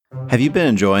Have you been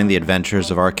enjoying the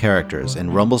adventures of our characters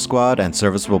in Rumble Squad and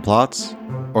Serviceable Plots?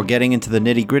 Or getting into the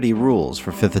nitty-gritty rules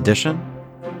for 5th edition?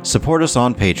 Support us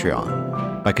on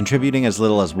Patreon. By contributing as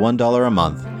little as $1 a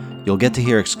month, you'll get to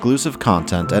hear exclusive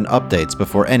content and updates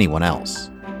before anyone else.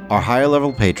 Our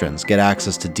higher-level patrons get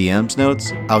access to DM's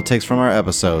notes, outtakes from our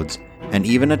episodes, and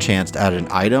even a chance to add an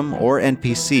item or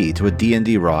NPC to a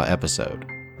D&D Raw episode.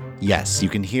 Yes, you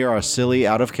can hear our silly,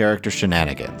 out-of-character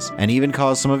shenanigans, and even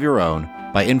cause some of your own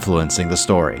by influencing the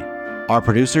story. Our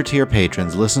producer tier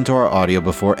patrons listen to our audio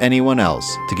before anyone else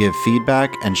to give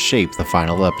feedback and shape the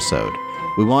final episode.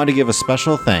 We want to give a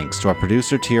special thanks to our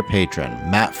producer tier patron,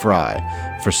 Matt Fry,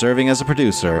 for serving as a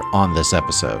producer on this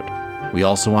episode. We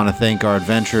also want to thank our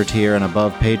adventurer tier and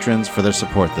above patrons for their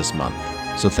support this month.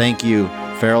 So thank you,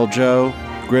 Feral Joe,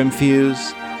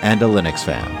 Grimfuse, and a Linux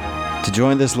fan. To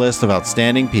join this list of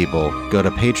outstanding people, go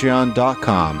to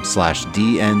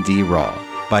patreon.com/DNDRaw.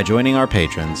 By joining our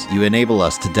patrons, you enable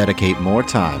us to dedicate more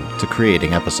time to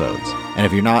creating episodes. And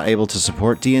if you're not able to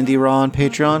support D&D Raw on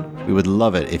Patreon, we would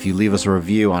love it if you leave us a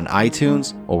review on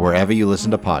iTunes or wherever you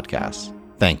listen to podcasts.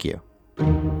 Thank you.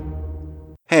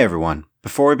 Hey everyone,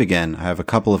 before we begin, I have a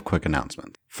couple of quick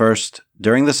announcements. First,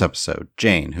 during this episode,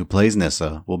 Jane, who plays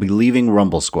Nissa, will be leaving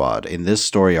Rumble Squad in this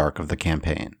story arc of the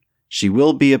campaign. She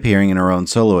will be appearing in her own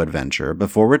solo adventure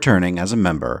before returning as a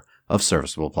member of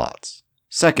Serviceable Plots.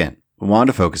 Second, we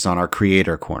wanted to focus on our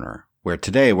Creator Corner, where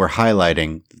today we're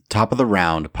highlighting the Top of the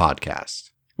Round podcast.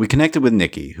 We connected with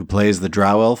Nikki, who plays the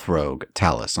Drow Elf rogue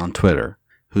Talus on Twitter,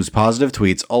 whose positive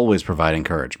tweets always provide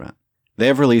encouragement. They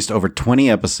have released over 20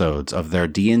 episodes of their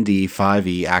D&D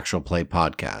 5e actual play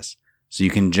podcast, so you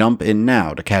can jump in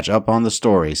now to catch up on the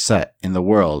story set in the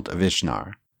world of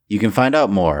Ishnar. You can find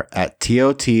out more at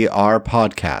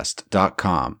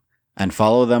totrpodcast.com and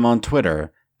follow them on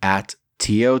Twitter at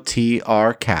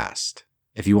TOTRcast.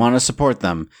 If you want to support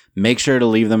them, make sure to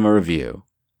leave them a review.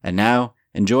 And now,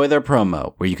 enjoy their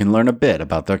promo where you can learn a bit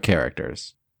about their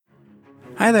characters.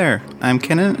 Hi there, I'm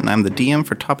Kenan and I'm the DM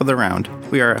for Top of the Round.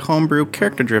 We are a homebrew,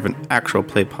 character-driven, actual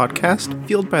play podcast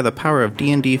fueled by the power of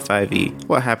D&D 5e.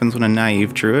 What happens when a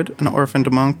naive druid, an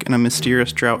orphaned monk, and a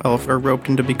mysterious drow elf are roped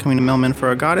into becoming a mailman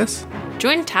for a goddess?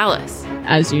 Join Talus.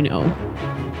 As you know,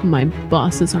 my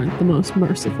bosses aren't the most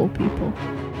merciful people.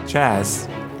 Jazz.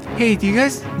 Hey, do you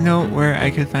guys know where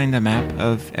I could find a map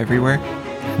of everywhere?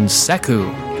 Seku.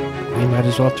 We might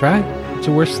as well try.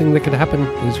 The worst thing that could happen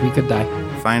is we could die.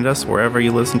 Find us wherever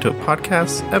you listen to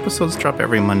podcasts. Episodes drop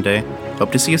every Monday.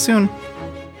 Hope to see you soon.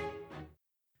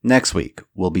 Next week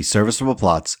will be Serviceable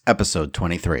Plots episode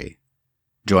 23.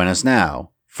 Join us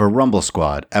now for Rumble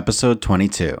Squad episode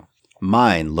 22.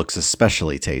 Mine looks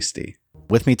especially tasty.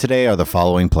 With me today are the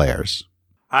following players.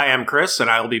 I am Chris, and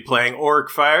I will be playing Orc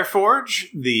Fireforge,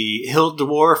 the Hill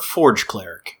Dwarf Forge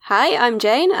Cleric. Hi, I'm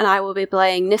Jane, and I will be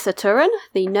playing Nissa Turin,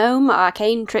 the Gnome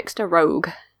Arcane Trickster Rogue.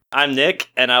 I'm Nick,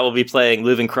 and I will be playing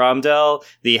Leuven Cromdell,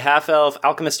 the Half-Elf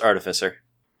Alchemist Artificer.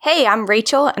 Hey, I'm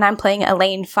Rachel, and I'm playing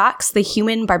Elaine Fox, the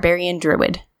Human Barbarian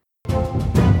Druid.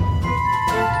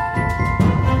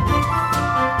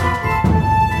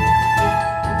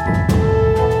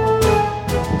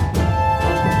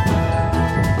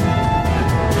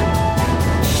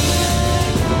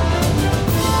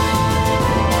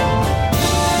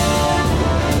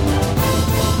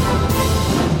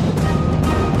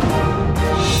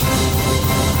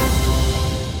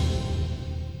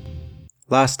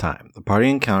 Last time, the party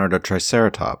encountered a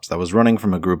Triceratops that was running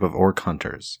from a group of orc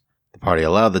hunters. The party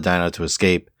allowed the dino to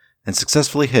escape and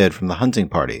successfully hid from the hunting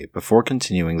party before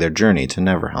continuing their journey to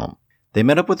Neverhelm. They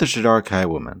met up with the Shadar Kai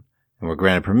woman and were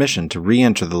granted permission to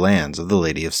re-enter the lands of the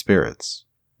Lady of Spirits.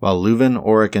 While Leuven,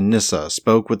 Auric, and Nissa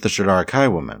spoke with the Shadar Kai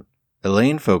woman,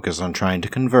 Elaine focused on trying to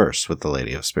converse with the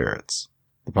Lady of Spirits.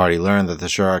 The party learned that the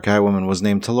Shadar Kai woman was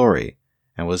named Talori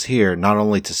and was here not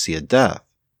only to see a death,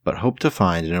 but hoped to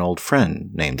find an old friend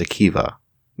named Akiva.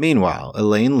 Meanwhile,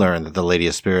 Elaine learned that the Lady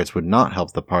of Spirits would not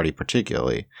help the party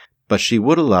particularly, but she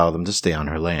would allow them to stay on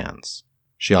her lands.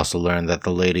 She also learned that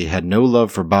the lady had no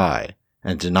love for Bai,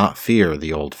 and did not fear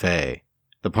the old Fae.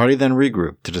 The party then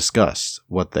regrouped to discuss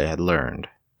what they had learned.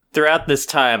 Throughout this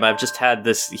time, I've just had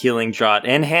this healing draught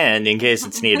in hand in case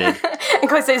it's needed. In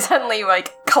case they suddenly,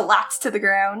 collapse to the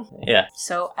ground. Yeah.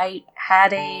 So I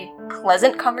had a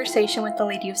pleasant conversation with the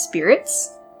Lady of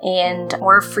Spirits, and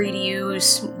we're free to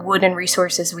use wood and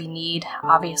resources we need.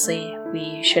 Obviously,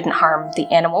 we shouldn't harm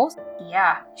the animals.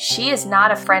 Yeah, she is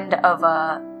not a friend of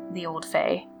the Old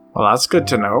Fae. Well, that's good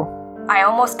to know. I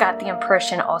almost got the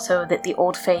impression also that the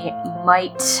Old Fae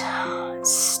might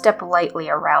step lightly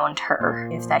around her,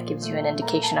 if that gives you an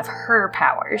indication of her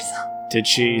powers. Did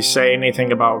she say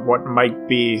anything about what might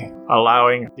be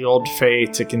allowing the old Fae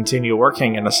to continue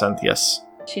working in Ascenthius?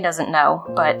 She doesn't know,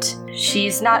 but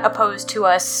she's not opposed to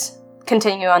us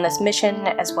continue on this mission,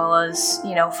 as well as,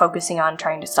 focusing on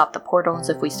trying to stop the portals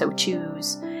if we so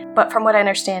choose. But from what I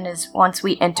understand is once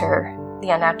we enter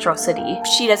the Unnatural City,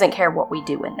 she doesn't care what we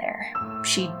do in there.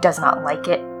 She does not like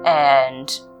it,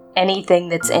 and anything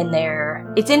that's in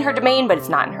there, it's in her domain, but it's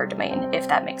not in her domain, if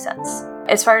that makes sense.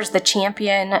 As far as the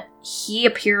champion, he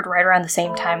appeared right around the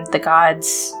same time the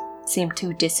gods seemed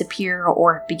to disappear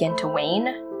or begin to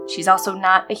wane. She's also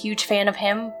not a huge fan of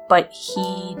him, but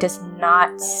he does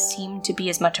not seem to be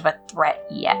as much of a threat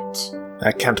yet.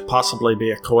 That can't possibly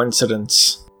be a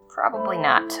coincidence. Probably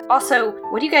not. Also,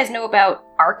 what do you guys know about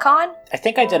Archon? I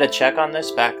think I did a check on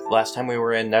this back last time we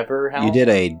were in Neverhelm. You did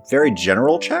a very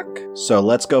general check, so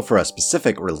let's go for a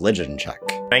specific religion check.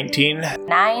 19.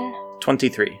 9.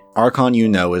 23. Archon,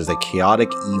 is a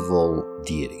chaotic evil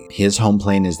deity. His home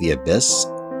plane is the Abyss,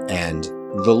 and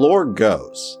the lore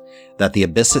goes that the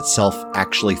Abyss itself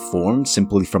actually formed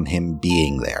simply from him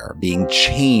being there, being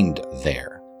chained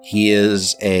there. He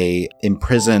is a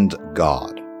imprisoned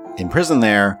god. Imprisoned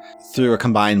there through a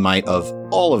combined might of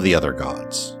all of the other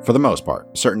gods, for the most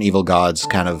part. Certain evil gods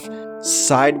kind of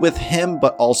side with him,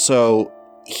 but also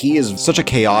he is such a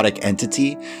chaotic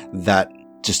entity that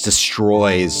just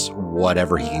destroys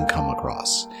whatever he can come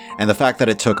across. And the fact that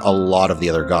it took a lot of the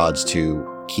other gods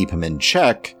to keep him in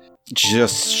check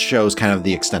just shows kind of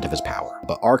the extent of his power.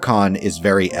 But Archon, is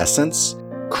very essence,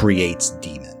 creates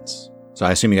demons. So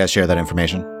I assume you guys share that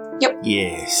information? Yep.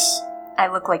 Yes. I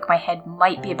look like my head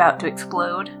might be about to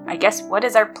explode. I guess, what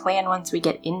is our plan once we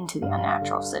get into the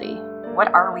Unnatural City?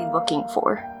 What are we looking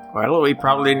for? Well, we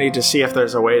probably need to see if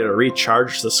there's a way to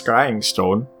recharge the Scrying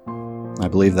Stone. I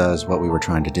believe that is what we were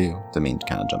trying to do. Damien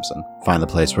kind of jumps in. Find the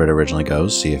place where it originally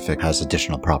goes, see if it has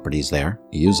additional properties there.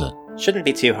 Use it. Shouldn't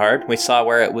be too hard. We saw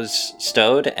where it was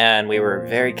stowed, and we were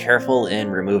very careful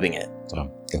in removing it. So,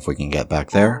 if we can get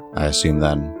back there, I assume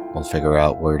then we'll figure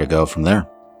out where to go from there.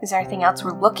 Is there anything else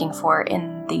we're looking for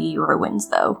in the ruins,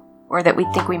 though? Or that we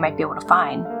think we might be able to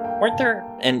find? Weren't there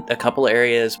in a couple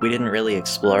areas we didn't really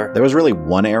explore? There was really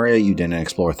one area you didn't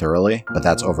explore thoroughly, but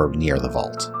that's over near the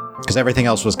vault. Because everything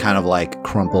else was kind of like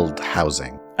crumpled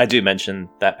housing. I do mention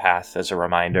that path as a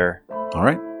reminder. All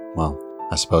right. Well,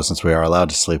 I suppose since we are allowed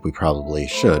to sleep, we probably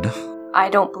should. I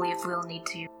don't believe we'll need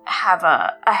to have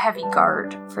a heavy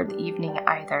guard for the evening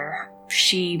either.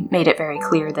 She made it very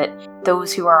clear that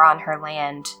those who are on her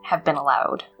land have been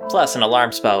allowed. Plus, an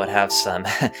alarm spell would have some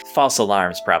false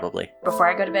alarms, probably. Before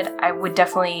I go to bed, I would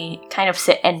definitely kind of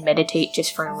sit and meditate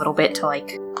just for a little bit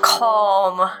to,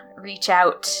 calm, reach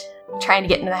out, trying to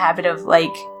get into the habit of,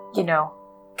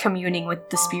 communing with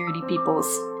the spirity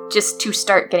peoples, just to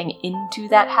start getting into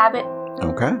that habit.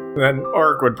 Okay. Then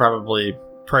Orc would probably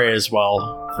pray as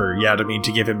well for Yadamine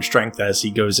to give him strength as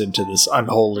he goes into this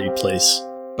unholy place.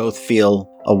 Both feel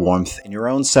a warmth in your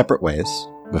own separate ways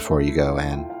before you go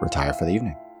and retire for the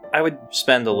evening. I would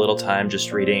spend a little time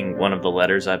just reading one of the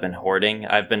letters I've been hoarding.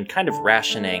 I've been kind of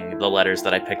rationing the letters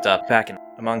that I picked up back in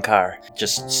Amonkar.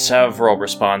 Just several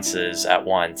responses at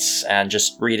once, and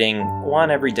just reading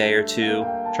one every day or two,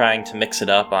 trying to mix it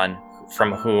up on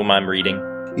from whom I'm reading.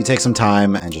 You take some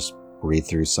time and just read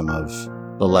through some of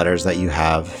the letters that you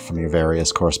have from your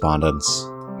various correspondents.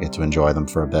 Get to enjoy them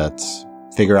for a bit.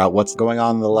 Figure out what's going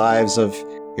on in the lives of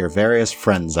your various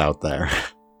friends out there,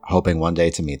 hoping one day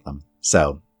to meet them.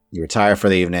 So, you retire for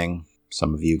the evening.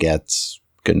 Some of you get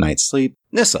good night's sleep.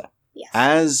 Nissa, Yes.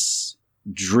 as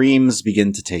dreams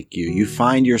begin to take you, you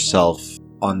find yourself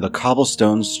on the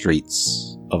cobblestone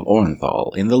streets of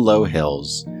Orenthal in the low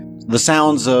hills. The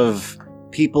sounds of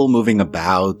people moving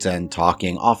about and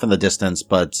talking off in the distance,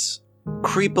 but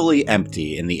creepily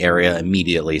empty in the area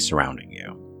immediately surrounding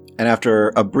you. And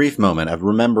after a brief moment of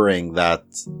remembering that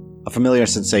a familiar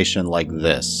sensation like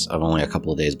this of only a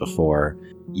couple of days before,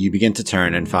 you begin to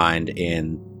turn and find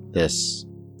in this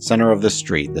center of the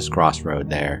street, this crossroad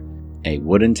there, a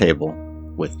wooden table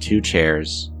with 2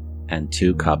 chairs and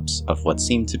 2 cups of what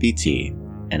seemed to be tea,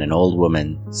 and an old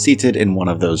woman seated in one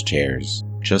of those chairs,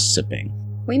 just sipping.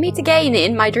 We meet again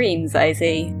in my dreams, I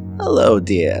see. Hello,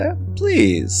 dear.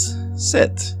 Please,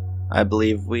 sit. I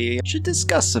believe we should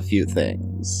discuss a few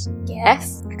things.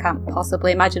 Yes, I can't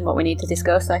possibly imagine what we need to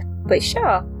discuss, but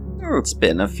sure. It's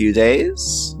been a few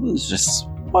days. Just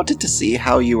wanted to see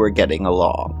how you were getting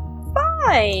along.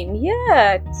 Fine,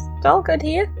 yeah, it's all good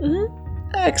here.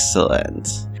 Mm-hmm.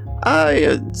 Excellent. I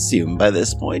assume by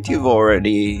this point you've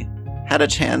already had a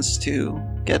chance to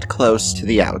get close to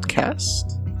the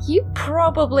outcast. You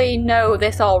probably know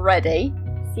this already,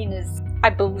 seeing as I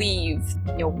believe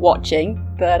you're watching,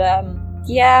 but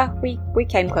yeah, we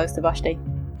came close to Vashti.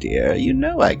 Dear, you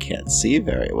know I can't see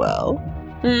very well.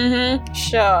 Mm-hmm,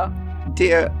 sure.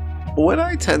 Dear, when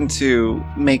I tend to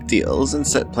make deals and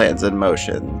set plans in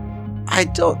motion, I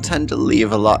don't tend to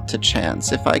leave a lot to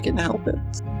chance if I can help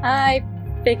it. I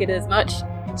figured as much.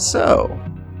 So,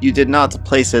 you did not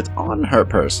place it on her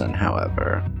person,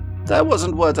 however. That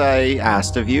wasn't what I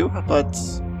asked of you, but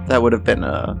that would have been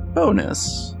a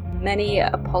bonus. Many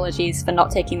apologies for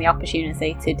not taking the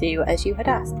opportunity to do as you had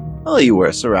asked. Well, you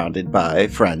were surrounded by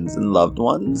friends and loved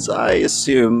ones. I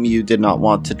assume you did not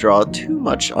want to draw too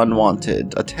much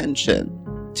unwanted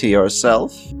attention to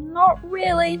yourself. Not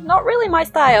really my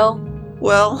style.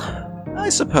 Well, I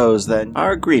suppose then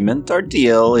our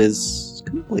deal is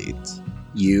complete.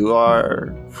 You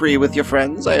are free with your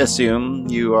friends. I assume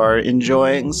you are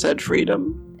enjoying said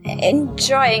freedom.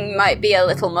 Enjoying might be a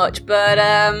little much, but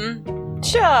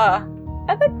sure.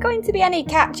 Are there going to be any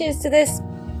catches to this,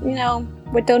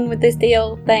 we're done with this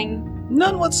deal thing?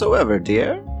 None whatsoever,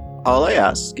 dear. All I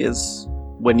ask is,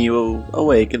 when you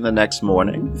awake in the next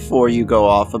morning, before you go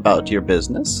off about your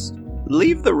business,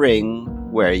 leave the ring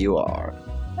where you are.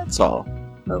 That's all.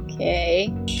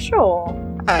 Okay, sure.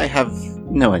 I have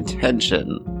no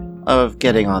intention of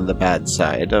getting on the bad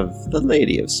side of the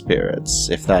Lady of Spirits,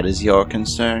 if that is your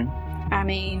concern. I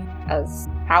mean, as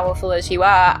powerful as you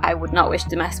are, I would not wish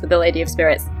to mess with the Lady of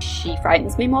Spirits. She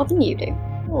frightens me more than you do.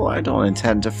 Oh, I don't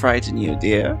intend to frighten you,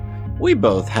 dear. We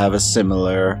both have a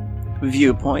similar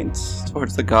viewpoint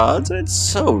towards the gods, and it's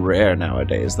so rare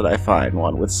nowadays that I find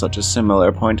one with such a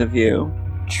similar point of view.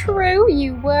 True,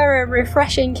 you were a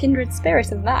refreshing kindred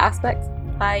spirit in that aspect.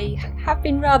 I have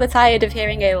been rather tired of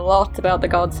hearing a lot about the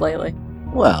gods lately.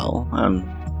 Well, I'm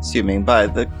assuming by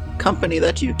the company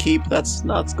that you keep, that's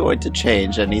not going to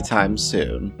change anytime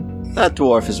soon. That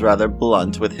dwarf is rather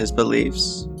blunt with his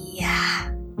beliefs.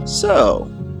 Yeah. So,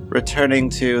 returning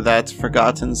to that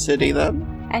forgotten city then?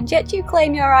 And yet you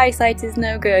claim your eyesight is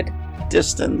no good.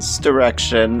 Distance,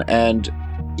 direction, and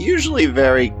usually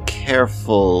very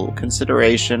careful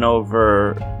consideration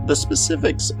over the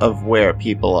specifics of where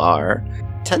people are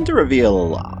tend to reveal a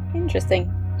lot.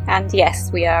 Interesting. And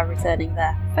yes, we are returning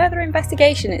there. Further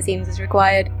investigation, it seems, is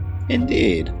required.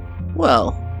 Indeed.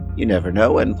 Well, you never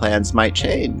know when plans might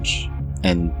change.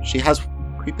 And she has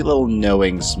a creepy little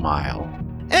knowing smile.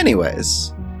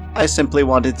 Anyways, I simply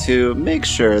wanted to make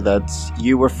sure that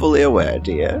you were fully aware,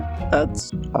 dear,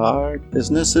 that our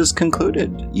business is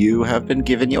concluded. You have been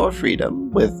given your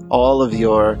freedom with all of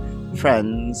your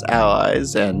friends,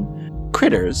 allies, and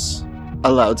critters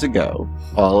allowed to go.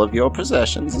 All of your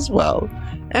possessions as well.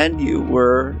 And you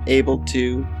were able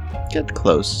to get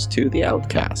close to the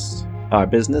outcasts. Our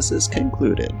business is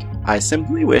concluded. I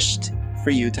simply wished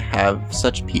for you to have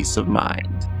such peace of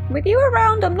mind. With you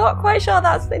around, I'm not quite sure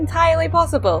that's entirely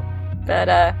possible. But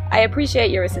I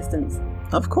appreciate your assistance.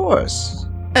 Of course.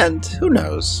 And who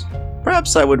knows?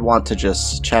 Perhaps I would want to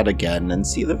just chat again and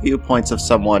see the viewpoints of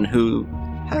someone who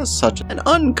has such an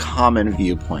uncommon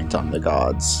viewpoint on the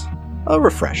gods. A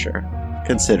refresher,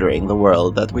 considering the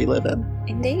world that we live in.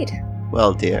 Indeed.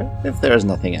 Well, dear, if there is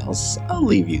nothing else, I'll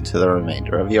leave you to the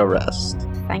remainder of your rest.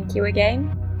 Thank you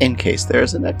again. In case there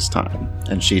is a next time.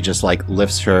 And she just,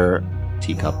 lifts her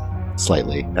teacup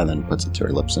slightly and then puts it to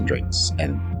her lips and drinks.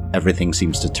 And everything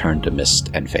seems to turn to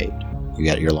mist and fade. You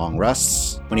get your long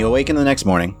rests. When you awaken the next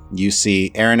morning, you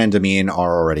see Aaron and Damien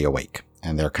are already awake.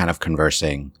 And they're kind of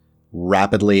conversing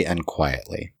rapidly and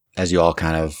quietly. As you all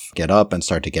kind of get up and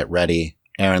start to get ready,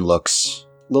 Aaron looks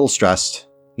a little stressed,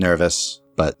 nervous,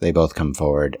 but they both come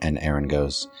forward and Aaron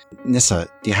goes, Nissa,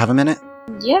 do you have a minute?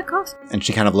 Yeah, of course. And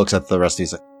she kind of looks at the rest of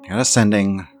these, kind of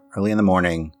sending early in the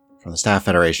morning from the Staff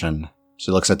Federation.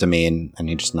 She looks at Damien and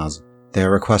he just nods.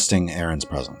 They're requesting Aaron's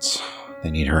presence.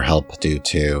 They need her help due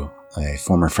to a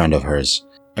former friend of hers.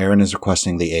 Aaron is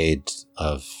requesting the aid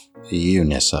of you,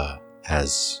 Nissa,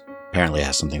 as apparently it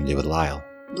has something to do with Lyle.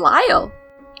 Lyle?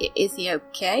 Is he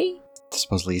okay?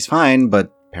 Supposedly he's fine,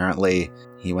 but apparently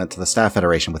he went to the Staff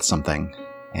Federation with something.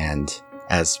 And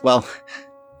as, well,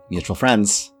 mutual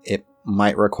friends, it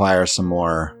might require some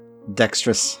more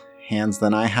dexterous hands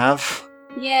than I have.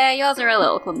 Yeah, yours are a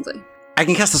little clumsy. I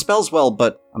can cast the spells well,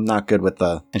 but I'm not good with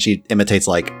the... And she imitates,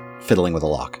 fiddling with a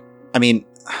lock. I mean,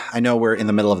 I know we're in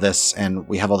the middle of this and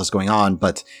we have all this going on,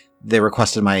 but they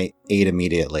requested my aid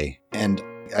immediately. And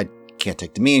I can't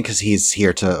take Damien because he's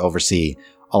here to oversee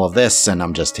all of this, and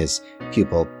I'm just his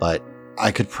pupil, but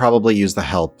I could probably use the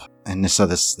help. And Nissa,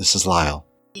 this is Lyle.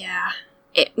 Yeah,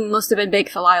 it must have been big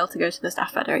for Lyle to go to the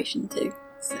Staff Federation too.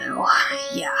 So,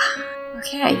 yeah.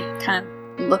 Okay, kind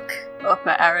of look up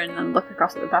at Erin, then look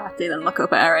across at the party, then look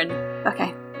up at Erin.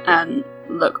 Okay. And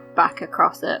look back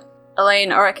across at Elaine,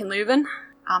 Oric, and Leuven.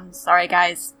 I'm sorry,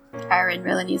 guys. Erin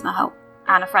really needs my help.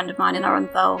 And a friend of mine in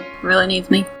Orenthal really needs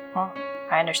me. Well,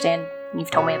 I understand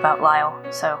you've told me about Lyle,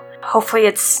 so hopefully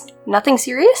it's nothing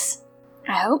serious?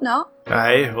 I hope not.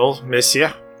 I will miss you.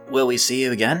 Will we see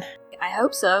you again? I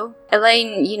hope so.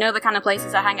 Elaine, you know the kind of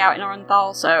places I hang out in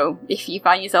Orenthal, so if you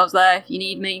find yourselves there, if you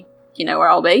need me, you know where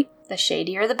I'll be. The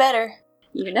shadier the better.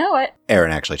 You know it.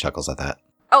 Erin actually chuckles at that.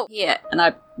 Oh, yeah. And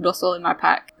I rustle in my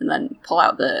pack and then pull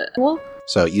out the wool.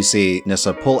 So you see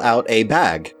Nissa pull out a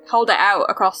bag. Hold it out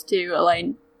across to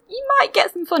Elaine. You might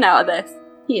get some fun out of this.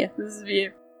 Here, this is for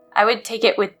you. I would take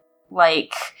it with,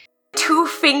 2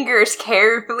 fingers,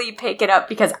 carefully pick it up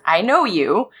because I know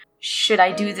you. Should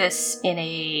I do this in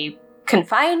a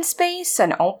confined space,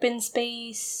 an open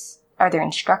space? Are there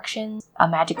instructions? A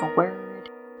magical word?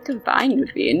 Confined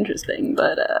would be interesting,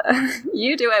 but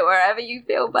you do it wherever you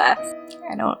feel best.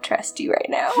 I don't trust you right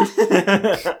now.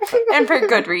 And for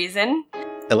good reason.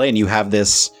 Elaine, you have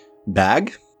this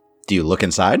bag. Do you look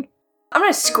inside? I'm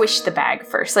gonna squish the bag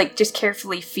first, just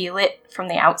carefully feel it from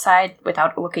the outside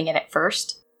without looking at it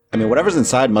first. I mean, whatever's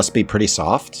inside must be pretty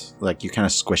soft. You're kind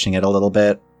of squishing it a little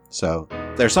bit. So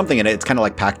there's something in it. It's kind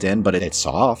of packed in, but it's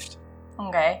soft.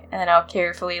 Okay, and then I'll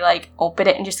carefully open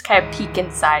it and just kind of peek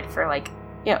inside for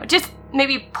just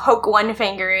maybe poke one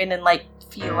finger in and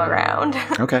feel around.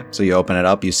 Okay, so you open it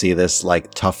up. You see this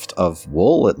tuft of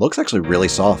wool. It looks actually really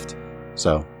soft.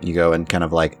 So you go and kind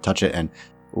of touch it, and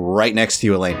right next to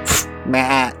you, Elaine.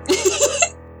 Yeah,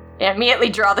 immediately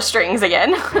draw the strings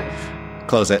again.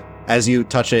 Close it. As you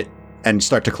touch it and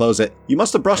start to close it, you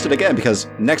must have brushed it again because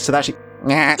next to that she.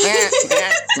 I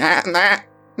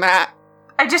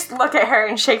just look at her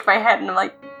and shake my head and I'm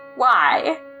like,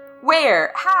 why?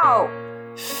 Where? How?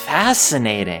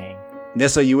 Fascinating.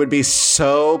 Nissa, you would be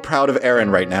so proud of Erin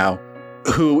right now,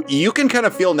 who you can kind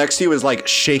of feel next to you is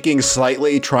shaking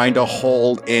slightly, trying to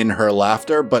hold in her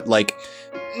laughter, but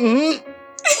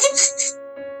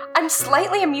I'm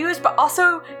slightly amused, but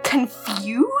also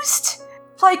confused.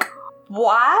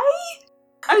 Why?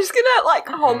 I'm just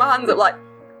gonna hold my hands up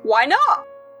why not?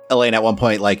 Elaine, at one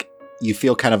point, you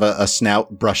feel kind of a snout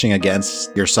brushing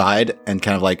against your side and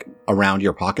kind of around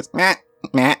your pockets.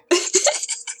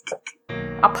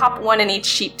 I'll pop one in each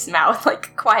sheep's mouth,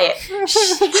 quiet.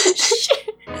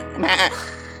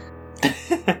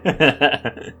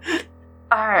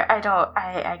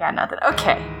 I got nothing.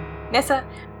 Okay. Nissa,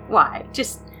 why?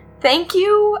 Just thank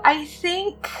you, I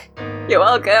think. You're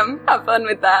welcome. Have fun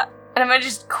with that. And I'm gonna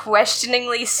just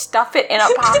questioningly stuff it in a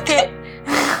pocket.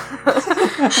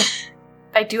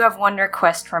 I do have one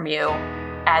request from you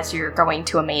as you're going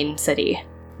to a main city.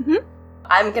 Mm-hmm.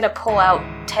 I'm gonna pull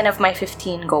out 10 of my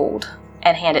 15 gold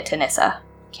and hand it to Nissa.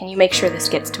 Can you make sure this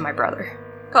gets to my brother?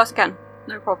 Of course I can.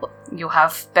 No problem. You'll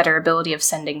have better ability of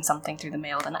sending something through the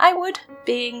mail than I would,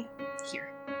 being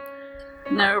here.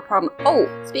 No problem. Oh,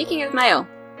 speaking of mail,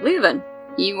 Leuven,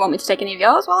 you want me to take any of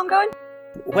yours while I'm going?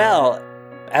 Well,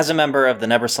 as a member of the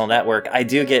Neversal Network, I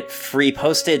do get free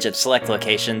postage at select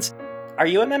locations. Are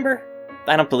you a member?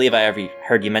 I don't believe I ever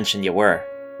heard you mention you were.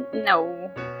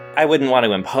 No. I wouldn't want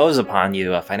to impose upon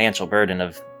you a financial burden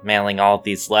of mailing all of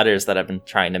these letters that I've been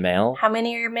trying to mail. How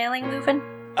many are you mailing, Leuven?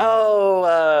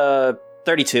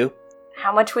 32.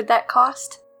 How much would that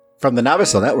cost? From the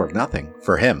Neversal Network, nothing.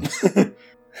 For him.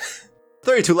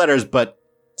 32 letters, but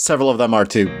several of them are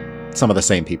to some of the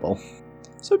same people.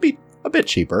 So it'd be a bit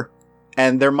cheaper.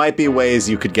 And there might be ways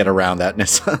you could get around that,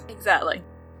 Nissa. Exactly.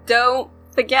 Don't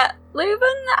forget,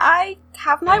 Leuven, I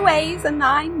have my ways, and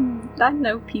I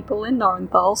know people in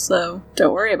Orenthal, so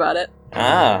don't worry about it.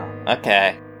 Ah,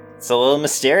 okay. It's a little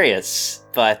mysterious,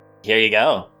 but here you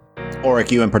go.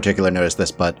 Oric, you in particular noticed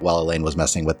this, but while Elaine was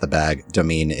messing with the bag,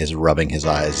 Damien is rubbing his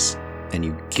eyes, and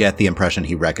you get the impression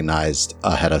he recognized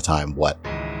ahead of time what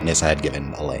Nissa had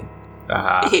given Elaine.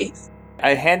 I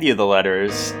hand you the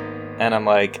letters, and I'm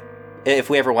like,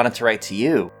 if we ever wanted to write to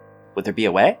you, would there be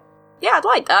a way? Yeah, I'd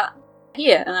like that.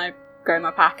 Here, and I go in my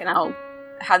pack and I'll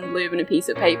hand Leuven a piece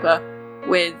of paper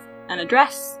with an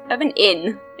address of an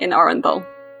inn in Orenthal.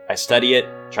 I study it,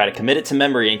 try to commit it to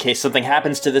memory in case something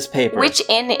happens to this paper. Which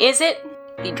inn is it?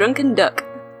 The Drunken Duck.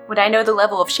 Would I know the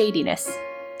level of shadiness?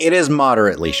 It is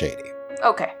moderately shady.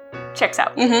 Okay. Checks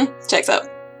out. Mm-hmm. Checks out.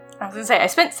 I was gonna say, I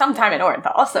spent some time in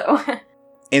Orenthal, so...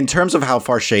 In terms of how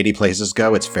far shady places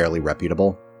go, it's fairly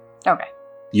reputable. Okay.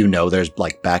 You know there's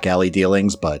back alley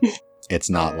dealings, but it's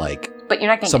not But you're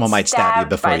not gonna someone get might stab you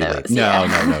before you leave. No.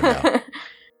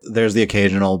 There's the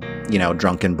occasional,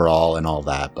 drunken brawl and all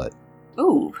that, but...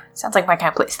 Ooh, sounds like my kind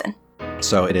of place then.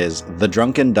 So it is the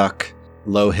Drunken Duck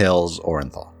Low Hills,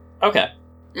 Orenthal. Okay.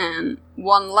 And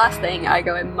one last thing, I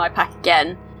go in my pack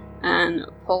again and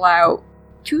pull out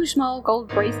 2 small gold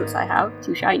bracelets I have,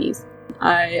 2 shinies.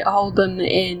 I hold them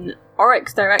in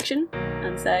Oric's direction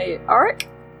and say, Oric,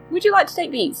 would you like to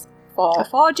take these? For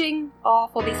forging or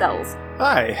for the cells?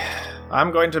 Hi.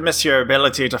 I'm going to miss your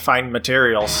ability to find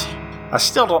materials. I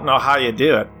still don't know how you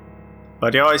do it,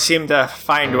 but you always seem to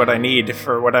find what I need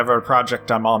for whatever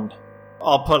project I'm on.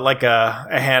 I'll put like a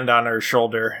hand on her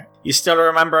shoulder. You still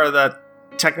remember the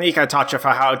technique I taught you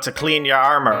for how to clean your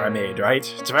armor I made, right?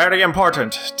 It's very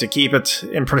important to keep it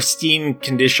in pristine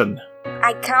condition.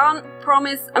 I can't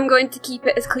promise I'm going to keep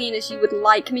it as clean as you would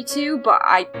like me to, but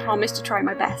I promise to try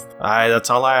my best. Aye, that's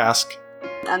all I ask.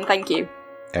 And thank you.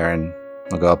 Aaron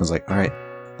will go up and is like, all right,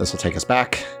 this will take us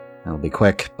back. It'll be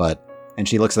quick, but... And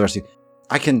she looks at the rest of you.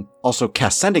 I can also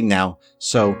cast sending now,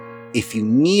 so if you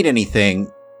need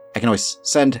anything, I can always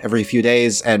send every few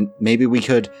days, and maybe we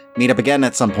could meet up again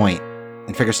at some point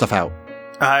and figure stuff out.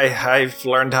 I've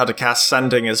learned how to cast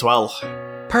sending as well.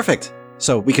 Perfect.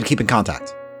 So we could keep in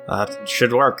contact. That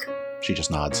should work. She just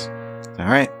nods. All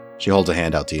right. She holds a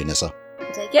hand out to you, Nissa.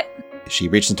 Take it. She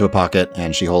reaches into a pocket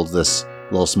and she holds this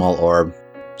little small orb.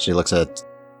 She looks at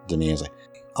Demi and is like,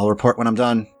 I'll report when I'm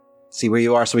done. See where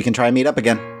you are so we can try and meet up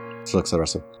again. She looks at the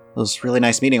rest of them. It was really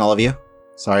nice meeting all of you.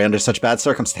 Sorry under such bad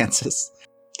circumstances.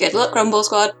 Good luck, Rumble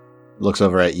Squad. Looks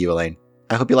over at you, Elaine.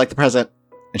 I hope you like the present.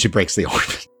 And she breaks the orb.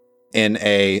 In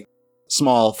a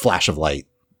small flash of light,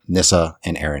 Nissa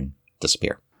and Aaron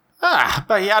disappear.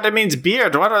 But Yadamine's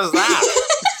beard, what was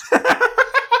that?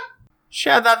 She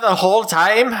had that the whole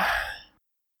time?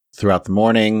 Throughout the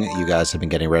morning, you guys have been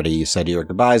getting ready. You said your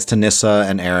goodbyes to Nissa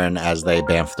and Aaron as they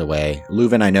bamfed away.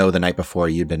 Leuven, I know the night before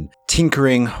you'd been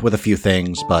tinkering with a few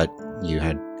things, but you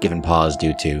had given pause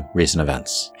due to recent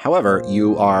events. However,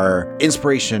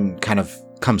 inspiration kind of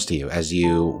comes to you as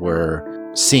you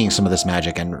were seeing some of this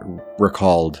magic and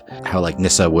recalled how like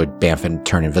Nissa would bamf and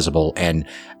turn invisible, and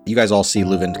you guys all see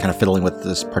Leuven kind of fiddling with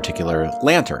this particular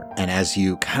lantern, and as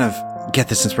you kind of get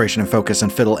this inspiration and focus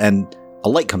and fiddle, and a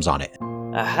light comes on it.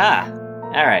 Aha!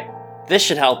 Alright, this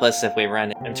should help us if we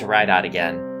run into Rydot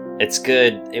again. It's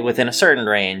good within a certain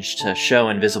range to show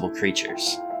invisible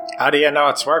creatures. How do you know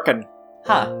it's working?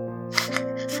 Huh.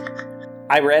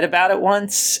 I read about it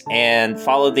once and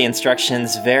followed the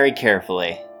instructions very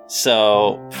carefully.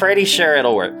 So, pretty sure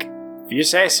it'll work. If you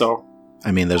say so.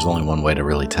 I mean, there's only one way to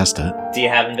really test it. Do you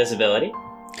have invisibility?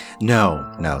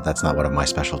 No, that's not one of my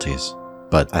specialties.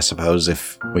 But I suppose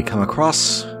if we come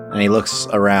across, and he looks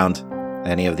around,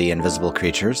 any of the invisible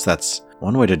creatures, that's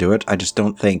one way to do it. I just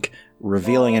don't think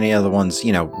revealing any other ones,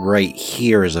 right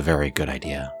here is a very good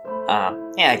idea.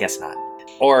 Yeah, I guess not.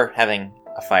 Or having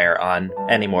a fire on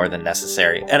any more than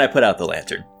necessary. And I put out the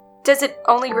lantern. Does it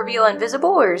only reveal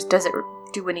invisible, or does it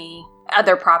do any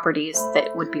other properties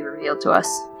that would be revealed to us?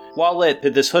 While lit,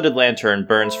 this hooded lantern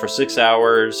burns for 6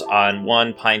 hours on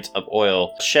 1 pint of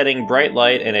oil, shedding bright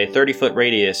light in a 30-foot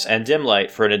radius and dim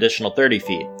light for an additional 30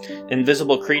 feet.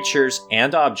 Invisible creatures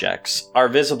and objects are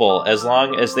visible as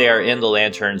long as they are in the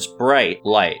lantern's bright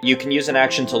light. You can use an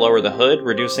action to lower the hood,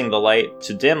 reducing the light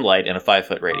to dim light in a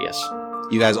 5-foot radius.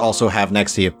 You guys also have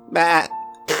next to you, Matt.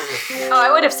 Oh, I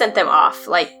would have sent them off,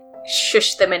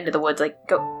 shush them into the woods,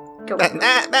 go. Go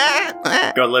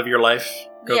live your life.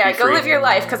 Go live your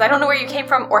life, because I don't know where you came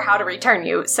from or how to return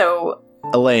you, so...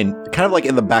 Elaine, kind of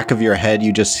in the back of your head,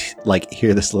 you just,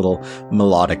 hear this little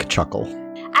melodic chuckle.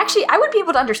 Actually, I would be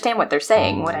able to understand what they're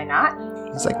saying, would I not?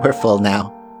 It's we're full now.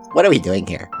 What are we doing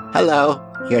here? Hello?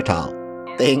 You're tall.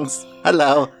 Things?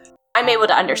 Hello? I'm able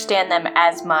to understand them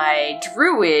as my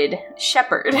druid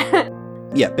shepherd.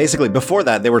 Yeah, basically, before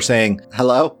that, they were saying,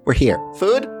 hello, we're here.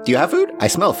 Food? Do you have food? I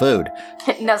smell food.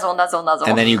 Nuzzle, nuzzle, nuzzle.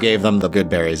 And then you gave them the good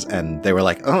berries, and they were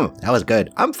like, oh, that was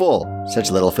good. I'm full.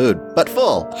 Such little food, but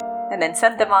full. And then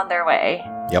sent them on their way.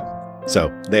 Yep.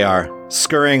 So, they are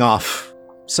scurrying off.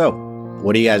 So,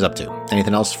 what are you guys up to?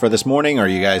 Anything else for this morning, or are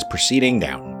you guys proceeding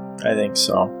down? I think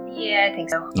so. Yeah, I think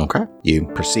so. Okay. You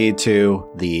proceed to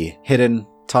the hidden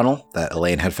tunnel that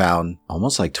Elaine had found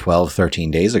almost 12,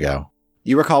 13 days ago.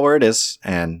 You recall where it is,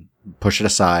 and push it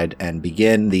aside, and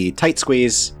begin the tight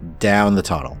squeeze down the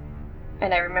tunnel.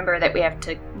 And I remember that we have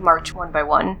to march one by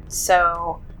one,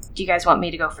 so do you guys want me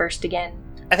to go first again?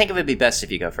 I think it would be best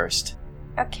if you go first.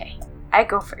 Okay, I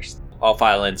go first. I'll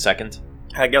file in second.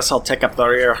 I guess I'll take up the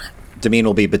rear. Damine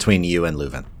will be between you and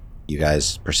Leuven. You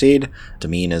guys proceed.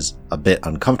 Damine is a bit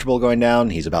uncomfortable going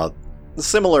down. He's about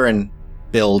similar in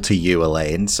build to you,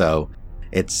 Elaine, so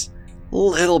it's a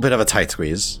little bit of a tight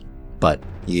squeeze. But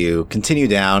you continue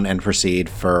down and proceed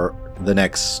for the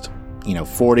next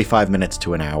 45 minutes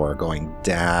to an hour going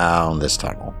down this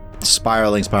tunnel.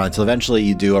 Spiraling until eventually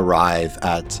you do arrive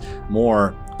at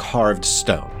more carved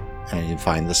stone. And you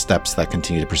find the steps that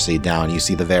continue to proceed down. You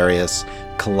see the various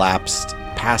collapsed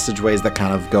passageways that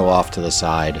kind of go off to the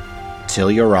side till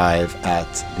you arrive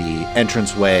at the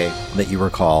entranceway that you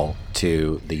recall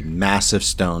to the massive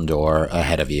stone door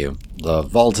ahead of you. The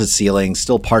vaulted ceiling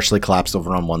still partially collapsed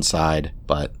over on one side,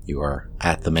 but you are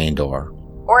at the main door.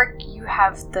 Orc, you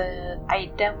have the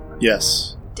item.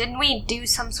 Yes. Didn't we do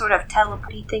some sort of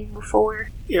telepathy thing before?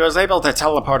 It was able to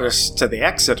teleport us to the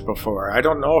exit before. I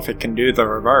don't know if it can do the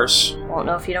reverse. Won't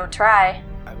know if you don't try.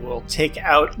 I will take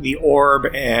out the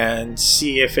orb and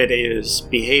see if it is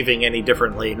behaving any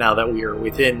differently now that we are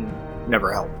within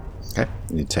Neverhelp. Okay.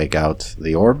 You take out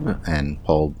the orb and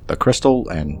pull the crystal,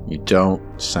 and you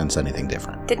don't sense anything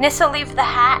different. Did Nissa leave the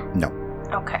hat? No.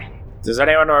 Okay. Does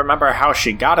anyone remember how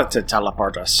she got it to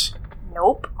teleport us?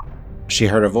 Nope. She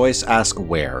heard a voice ask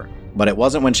where, but it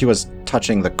wasn't when she was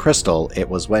touching the crystal, it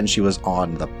was when she was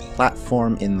on the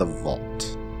platform in the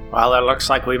vault. Well, it looks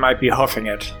like we might be hoofing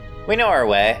it. We know our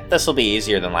way. This will be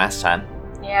easier than last time.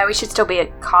 Yeah, we should still be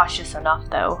cautious enough,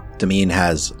 though. Damien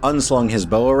has unslung his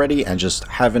bow already and just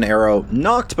have an arrow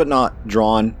knocked but not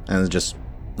drawn, and just,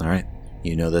 alright,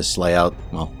 you know this layout,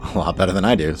 well, a lot better than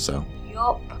I do, so.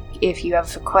 Yup. If you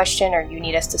have a question or you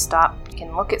need us to stop, you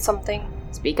can look at something,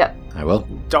 speak up. I will.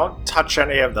 Don't touch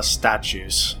any of the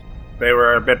statues. They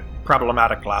were a bit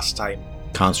problematic last time.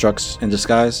 Constructs in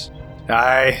disguise?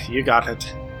 Aye, you got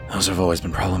it. Those have always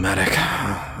been problematic.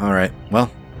 Alright,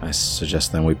 well, I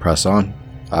suggest then we press on.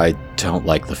 I don't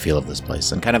like the feel of this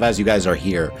place. And kind of as you guys are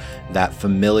here, that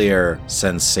familiar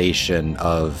sensation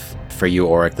of, for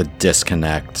you, Auric, the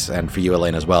disconnect, and for you,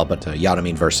 Elaine, as well, but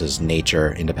Yadamin versus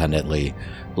nature independently.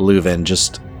 Leuven,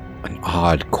 just an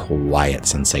odd, quiet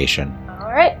sensation.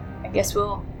 Alright, I guess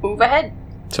we'll move ahead.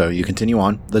 So you continue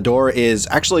on. The door is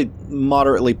actually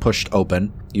moderately pushed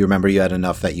open. You remember you had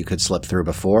enough that you could slip through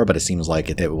before, but it seems like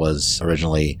it was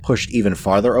originally pushed even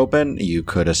farther open. You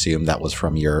could assume that was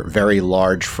from your very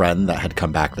large friend that had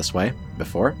come back this way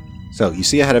before. So you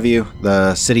see ahead of you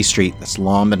the city street that's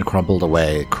long and crumpled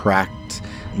away, cracked,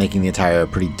 making the entire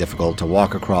pretty difficult to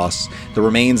walk across. The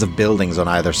remains of buildings on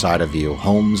either side of you,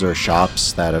 homes or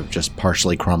shops that have just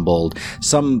partially crumbled.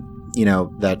 Some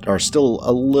that are still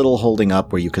a little holding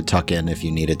up where you could tuck in if you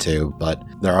needed to, but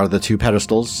there are the two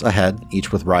pedestals ahead,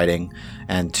 each with writing,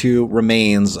 and two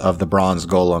remains of the bronze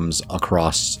golems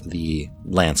across the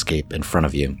landscape in front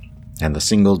of you, and the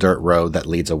single dirt road that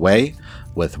leads away,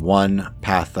 with one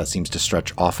path that seems to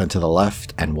stretch off into the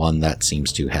left and one that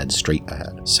seems to head straight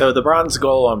ahead. So the bronze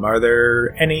golem, are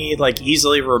there any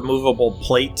easily removable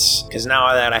plates? Because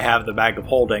now that I have the bag of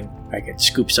holding, I can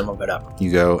scoop some of it up.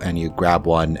 You go and you grab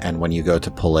one, and when you go to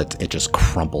pull it, it just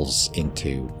crumples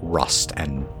into rust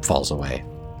and falls away.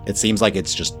 It seems like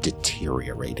it's just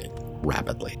deteriorating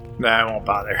rapidly. I won't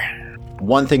bother.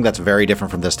 One thing that's very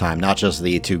different from this time, not just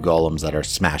the two golems that are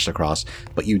smashed across,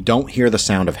 but you don't hear the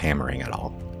sound of hammering at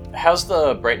all. How's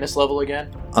the brightness level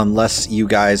again? Unless you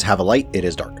guys have a light, it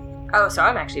is dark. Oh, so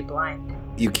I'm actually blind.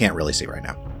 You can't really see right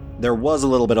now. There was a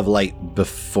little bit of light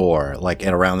before,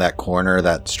 around that corner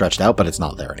that stretched out, but it's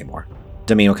not there anymore.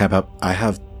 Damien will camp up. I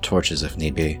have torches if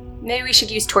need be. Maybe we should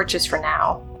use torches for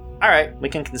now. Alright, we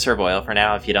can conserve oil for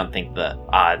now if you don't think the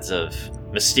odds of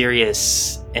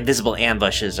mysterious, invisible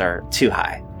ambushes are too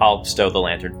high. I'll stow the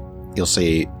lantern. You'll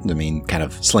see Damien kind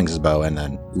of slings his bow and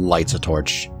then lights a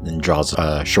torch and draws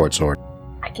a short sword.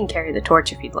 I can carry the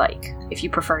torch if you'd like, if you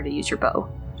prefer to use your bow.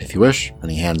 If you wish.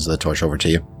 And he hands the torch over to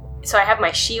you. So I have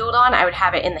my shield on. I would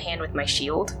have it in the hand with my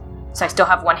shield. So I still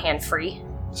have one hand free.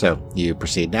 So you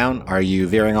proceed down. Are you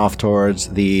veering off towards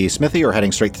the smithy or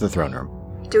heading straight to the throne room?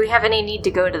 Do we have any need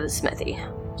to go to the smithy?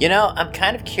 I'm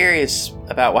kind of curious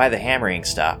about why the hammering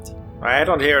stopped. I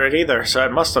don't hear it either, so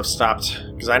it must have stopped.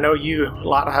 Because I know you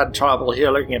lot had trouble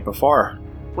hearing it before.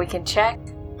 We can check.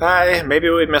 Aye, maybe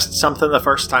we missed something the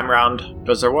first time round.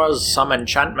 Because there was some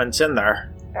enchantments in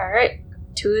there. Alright,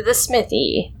 to the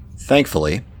smithy.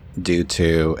 Thankfully, due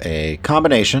to a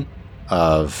combination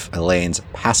of Elaine's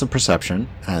passive perception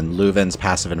and Leuven's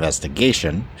passive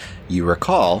investigation, you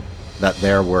recall that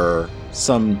there were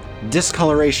some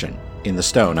discoloration in the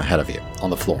stone ahead of you on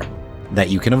the floor that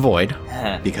you can avoid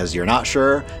because you're not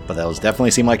sure, but those definitely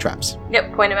seem like traps.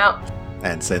 Yep, point them out.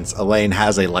 And since Elaine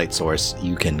has a light source,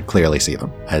 you can clearly see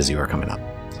them as you are coming up.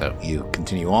 So you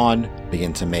continue on,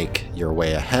 begin to make your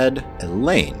way ahead.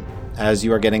 Elaine, as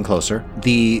you are getting closer,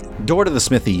 the door to the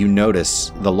smithy, you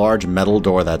notice the large metal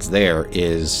door that's there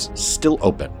is still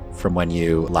open from when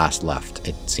you last left.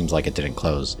 It seems like it didn't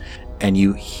close. And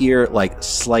you hear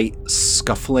slight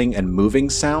scuffling and moving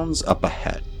sounds up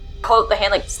ahead. Hold the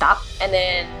hand, like, stop, and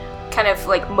then kind of,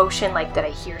 like, motion, like, that I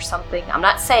hear something. I'm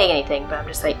not saying anything, but I'm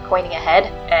just, like, pointing ahead,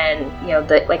 and, you know,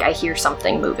 that, like, I hear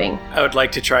something moving. I would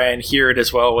like to try and hear it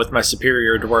as well with my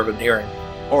superior dwarven hearing.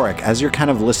 Auric, as you're kind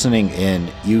of listening in,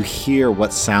 you hear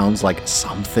what sounds like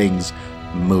something's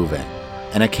moving.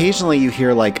 And occasionally you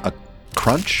hear, like, a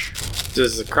crunch.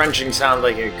 Does the crunching sound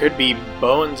like it could be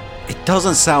bones? It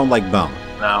doesn't sound like bone.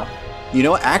 No. You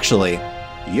know what? Actually,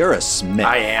 you're a smith.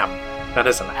 I am. That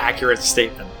is an accurate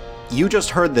statement. You just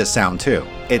heard this sound, too.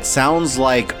 It sounds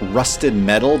like rusted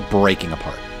metal breaking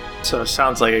apart. So it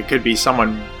sounds like it could be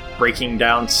someone breaking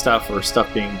down stuff or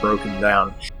stuff being broken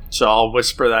down. So I'll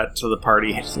whisper that to the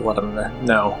party to let them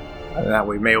know that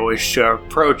we may wish to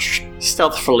approach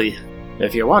stealthily.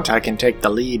 If you want, I can take the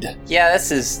lead. Yeah,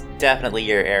 this is definitely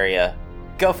your area.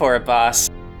 Go for it, boss.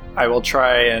 I will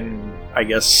try and, I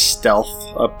guess,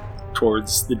 stealth up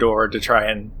towards the door to try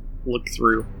and look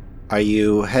through. Are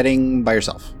you heading by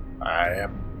yourself? I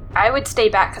am. I would stay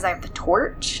back because I have the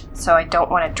torch, so I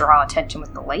don't want to draw attention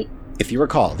with the light. If you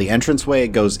recall, the entranceway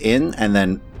goes in and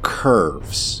then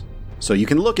curves. So you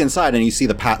can look inside and you see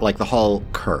the hall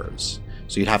curves.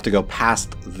 So you'd have to go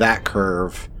past that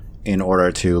curve in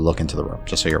order to look into the room,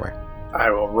 just so you're aware. I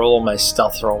will roll my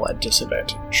stealth roll at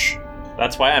disadvantage.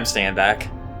 That's why I'm staying back.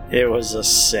 It was a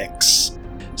 6.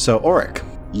 So, Auric,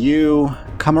 you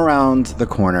come around the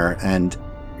corner and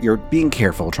you're being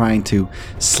careful, trying to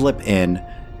slip in.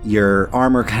 Your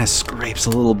armor kind of scrapes a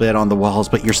little bit on the walls,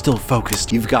 but you're still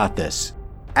focused. You've got this.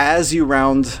 As you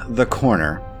round the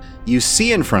corner, you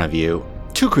see in front of you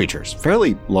 2 creatures,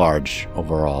 fairly large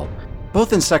overall,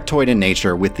 both insectoid in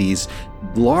nature, with these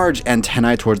large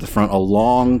antennae towards the front, a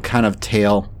long kind of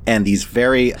tail, and these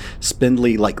very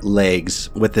spindly like legs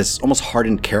with this almost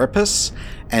hardened carapace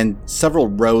and several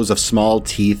rows of small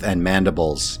teeth and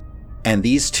mandibles. And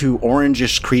these 2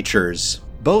 orangish creatures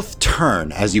both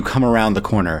turn as you come around the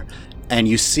corner, and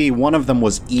you see one of them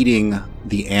was eating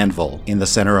the anvil in the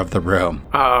center of the room.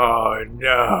 Oh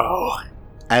no.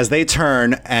 As they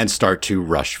turn and start to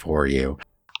rush for you.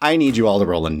 I need you all to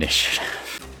roll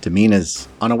initiative. Damien is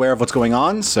unaware of what's going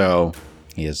on, so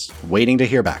he is waiting to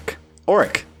hear back.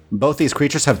 Auric, both these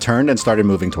creatures have turned and started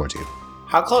moving towards you.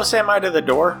 How close am I to the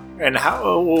door? And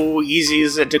how easy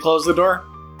is it to close the door?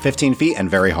 15 feet and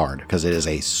very hard, because it is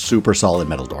a super solid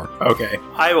metal door. Okay.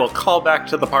 I will call back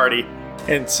to the party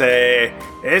and say,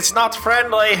 it's not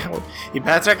friendly. You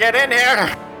better get in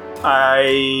here.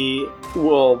 I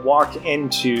will walk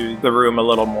into the room a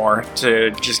little more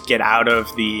to just get out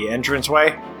of the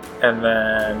entranceway and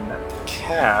then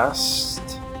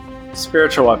cast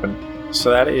Spiritual Weapon. So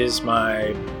that is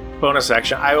my bonus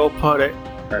action. I will put it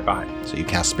right behind. So you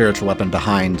cast Spiritual Weapon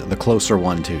behind the closer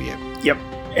one to you. Yep.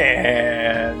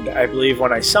 And I believe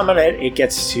when I summon it, it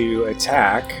gets to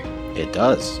attack. It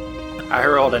does. I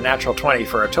rolled a natural 20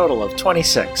 for a total of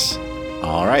 26.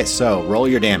 All right, so roll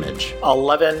your damage.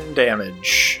 11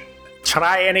 damage.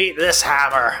 Try and eat this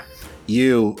hammer.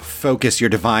 You focus your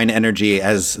divine energy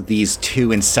as these 2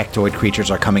 insectoid creatures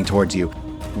are coming towards you.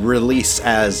 Release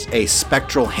as a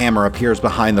spectral hammer appears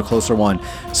behind the closer one,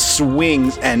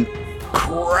 swings and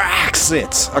cracks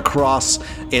it across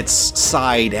its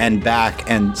side and back,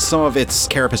 and some of its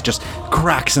carapace just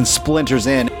cracks and splinters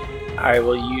in. I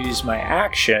will use my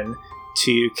action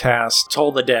to cast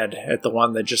Toll the Dead at the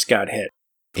one that just got hit.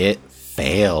 It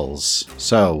fails.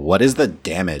 So, what is the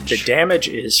damage? The damage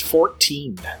is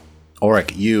 14.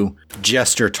 Auric, you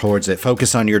gesture towards it,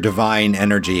 focus on your divine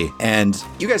energy, and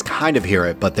you guys kind of hear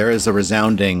it, but there is a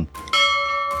resounding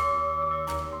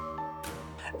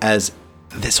as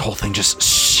this whole thing just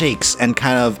shakes and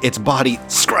kind of its body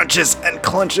scrunches and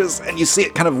clenches, and you see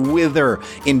it kind of wither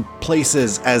in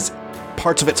places as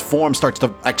parts of its form starts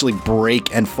to actually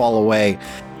break and fall away,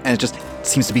 and it just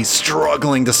seems to be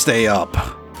struggling to stay up.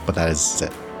 But that is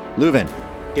it. Leuven.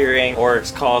 Hearing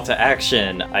Auric's call to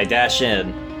action, I dash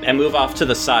in and move off to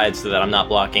the side so that I'm not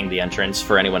blocking the entrance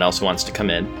for anyone else who wants to come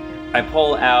in. I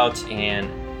pull out an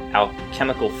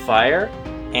alchemical fire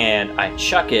and I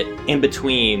chuck it in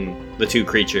between the 2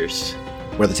 creatures.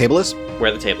 Where the table is?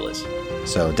 Where the table is.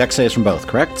 So dex saves from both,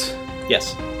 correct?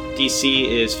 Yes. DC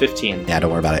is 15. Yeah,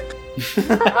 don't worry about it.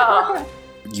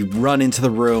 You run into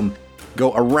the room,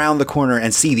 go around the corner,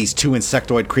 and see these 2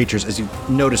 insectoid creatures. As you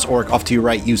notice Auric off to your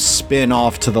right, you spin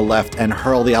off to the left and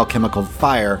hurl the alchemical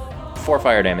fire. 4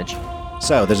 fire damage.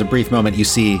 So there's a brief moment you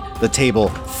see the table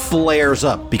flares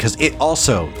up because it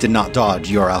also did not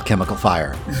dodge your alchemical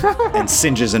fire and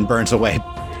singes and burns away.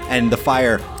 And the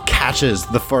fire catches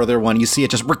the further one. You see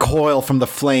it just recoil from the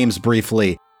flames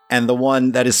briefly and the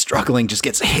one that is struggling just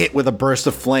gets hit with a burst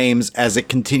of flames as it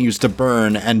continues to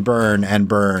burn and burn and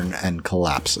burn and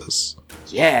collapses.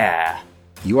 Yeah.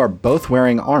 You are both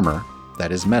wearing armor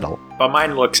that is metal. But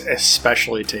mine looks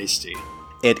especially tasty.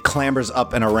 It clambers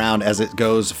up and around as it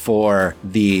goes for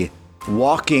the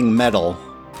walking metal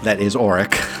that is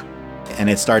Auric, and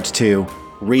it starts to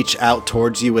reach out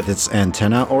towards you with its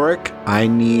antenna, Auric. I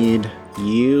need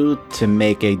you to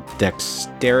make a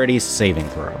dexterity saving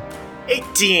throw.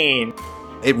 18!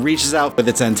 It reaches out with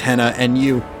its antenna, and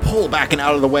you pull back and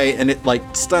out of the way, and it like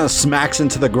smacks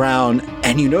into the ground,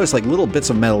 and you notice like little bits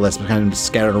of metal that's kind of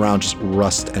scattered around just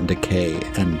rust and decay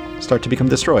and start to become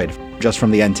destroyed just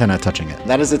from the antenna touching it.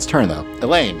 That is its turn, though.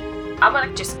 Elaine. I'm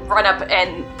gonna just run up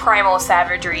and primal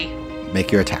savagery.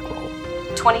 Make your attack roll.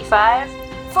 25.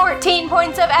 14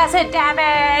 points of acid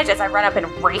damage as I run up and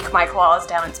rake my claws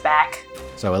down its back.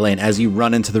 So, Elaine, as you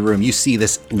run into the room, you see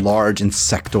this large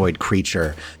insectoid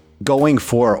creature going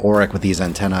for Auric with these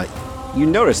antennae. You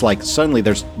notice, like, suddenly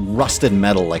there's rusted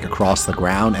metal, like, across the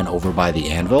ground and over by the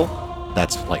anvil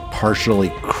that's, like, partially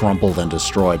crumpled and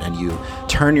destroyed, and you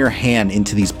turn your hand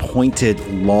into these pointed,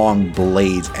 long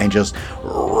blades and just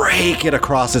rake it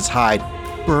across its hide,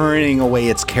 burning away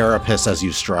its carapace as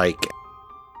you strike.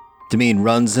 Demine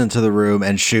runs into the room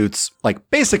and shoots, like,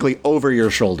 basically over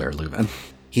your shoulder, Leuven.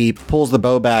 He pulls the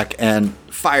bow back and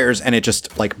fires, and it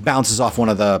just, like, bounces off one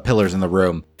of the pillars in the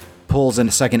room. Pulls in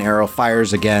a second arrow,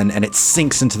 fires again, and it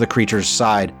sinks into the creature's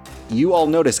side. You all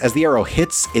notice as the arrow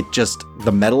hits,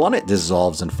 the metal on it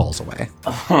dissolves and falls away.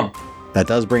 That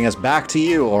does bring us back to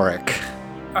you, Auric.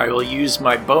 I will use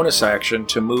my bonus action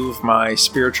to move my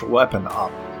spiritual weapon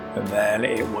up, and then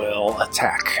it will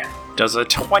attack. Does a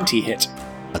 20 hit?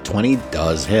 A 20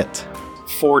 does hit.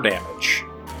 4 damage.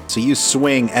 So you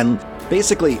swing, and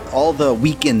basically all the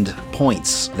weakened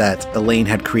points that Elaine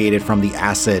had created from the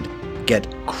acid get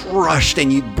crushed,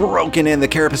 and you've broken in. The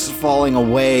carapace is falling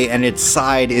away, and its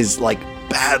side is, like,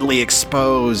 badly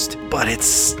exposed, but it's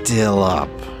still up.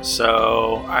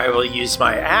 So I will use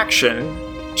my action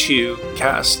to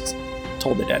cast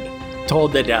Toll the Dead. Toll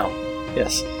the Dell.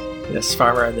 Yes,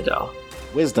 Farmer in the Dell.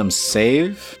 Wisdom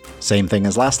save. Same thing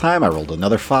as last time. I rolled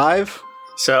another 5.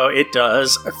 So it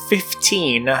does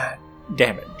 15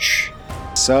 damage.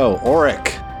 So, Auric,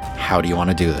 how do you want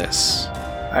to do this?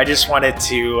 I just want it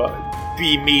to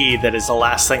be me that is the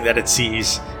last thing that it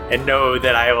sees, and know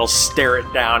that I will stare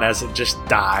it down as it just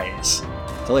dies.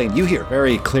 Elaine, you hear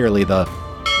very clearly that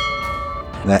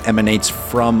emanates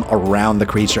from around the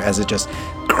creature as it just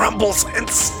crumbles, and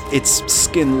its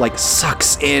skin, like,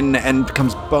 sucks in and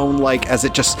becomes bone-like as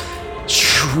it just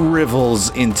shrivels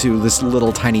into this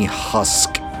little tiny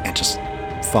husk and just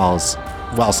falls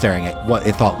while staring at what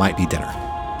it thought might be dinner.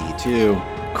 The 2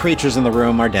 creatures in the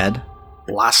room are dead.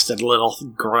 Blasted little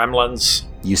gremlins.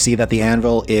 You see that the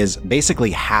anvil is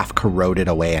basically half corroded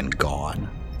away and gone.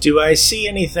 Do I see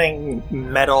anything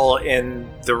metal in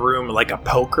the room, like a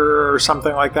poker or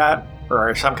something like that?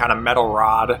 Or some kind of metal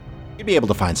rod? You'd be able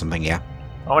to find something, yeah.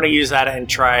 I want to use that and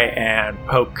try and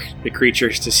poke the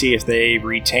creatures to see if they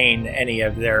retain any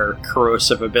of their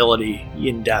corrosive ability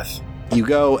in death. You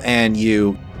go and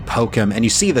you poke him, and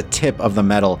you see the tip of the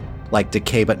metal, like,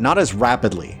 decay, but not as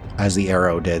rapidly as the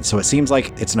arrow did. So it seems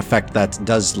like it's an effect that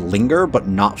does linger, but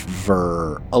not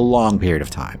for a long period of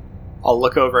time. I'll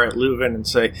look over at Leuven and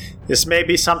say, this may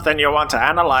be something you want to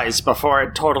analyze before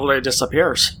it totally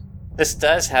disappears. This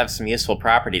does have some useful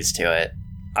properties to it.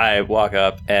 I walk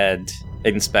up and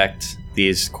inspect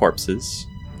these corpses.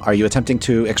 Are you attempting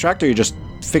to extract, or are you just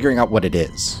figuring out what it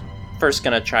is? First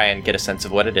gonna try and get a sense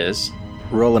of what it is.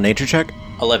 Roll a nature check.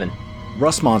 11.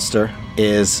 Rust monster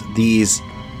is this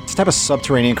type of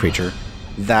subterranean creature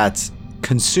that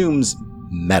consumes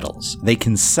metals. They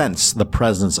can sense the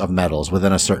presence of metals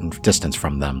within a certain distance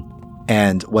from them.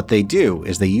 And what they do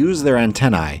is they use their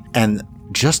antennae, and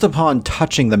just upon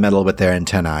touching the metal with their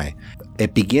antennae,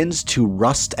 it begins to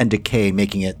rust and decay,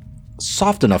 making it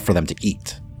soft enough for them to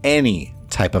eat any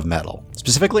type of metal.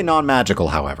 Specifically non-magical,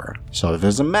 however. So if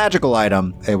there's a magical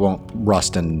item, it won't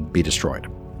rust and be destroyed.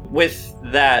 With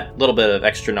that little bit of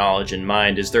extra knowledge in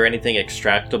mind, is there anything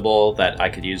extractable that I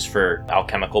could use for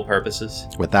alchemical purposes?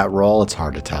 With that roll, it's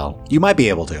hard to tell. You might be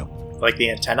able to. Like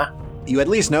the antenna? You at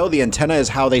least know the antenna is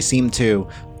how they seem to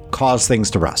cause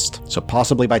things to rust. So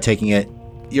possibly by taking it.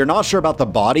 You're not sure about the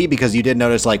body, because you did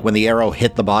notice, like, when the arrow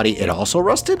hit the body, it also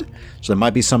rusted. So there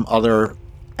might be some other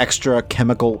extra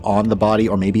chemical on the body,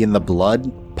 or maybe in the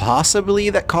blood, possibly,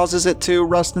 that causes it to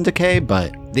rust and decay.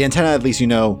 But the antenna, at least you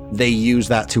know, they use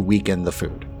that to weaken the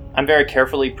food. I'm very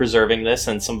carefully preserving this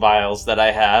in some vials that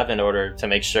I have in order to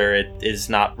make sure it is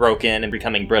not broken and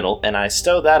becoming brittle, and I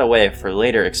stow that away for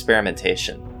later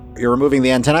experimentation. You're removing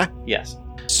the antennae? Yes.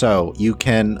 So you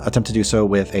can attempt to do so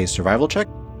with a survival check.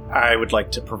 I would like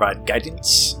to provide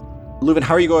guidance. Leuven,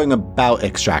 how are you going about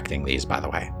extracting these, by the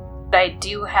way? I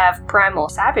do have primal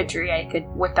savagery. I could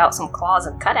whip out some claws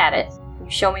and cut at it.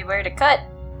 You show me where to cut.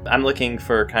 I'm looking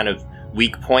for kind of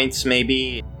weak points,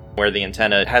 maybe, where the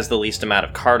antenna has the least amount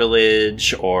of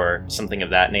cartilage or something of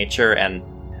that nature, and...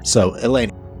 So,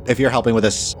 Elaine, if you're helping with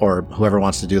this, or whoever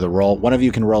wants to do the roll, one of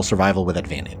you can roll survival with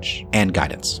advantage and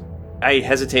guidance. I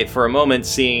hesitate for a moment,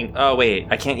 seeing, oh wait,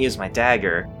 I can't use my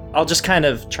dagger. I'll just kind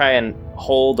of try and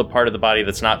hold a part of the body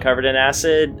that's not covered in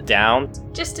acid down.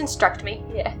 Just instruct me,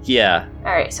 yeah. Yeah.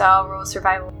 Alright, so I'll roll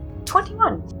survival.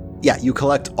 21. Yeah, you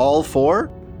collect all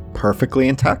 4, perfectly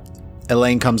intact.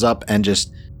 Elaine comes up and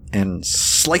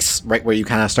slice right where you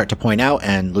kind of start to point out,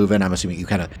 and Leuven, I'm assuming you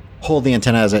kind of hold the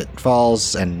antenna as it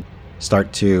falls and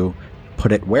start to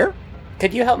put it where?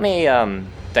 Could you help me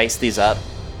dice these up,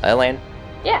 Elaine?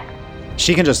 Yeah.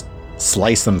 She can just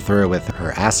slice them through with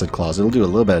her acid claws. It'll do a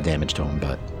little bit of damage to them,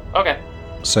 but... Okay.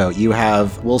 So you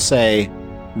have, we'll say,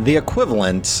 the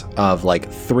equivalent of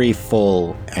like 3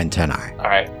 full antennae.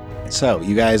 Alright. So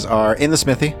you guys are in the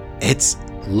smithy. It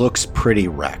looks pretty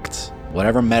wrecked.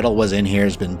 Whatever metal was in here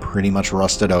has been pretty much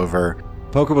rusted over.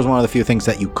 Poker was one of the few things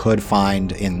that you could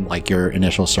find in like your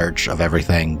initial search of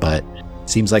everything, but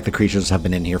seems like the creatures have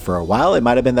been in here for a while. It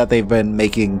might have been that they've been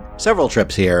making several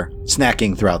trips here,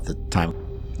 snacking throughout the time.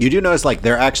 You do notice like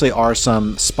there actually are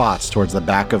some spots towards the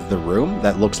back of the room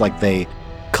that looks like they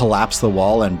collapsed the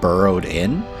wall and burrowed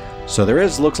in. So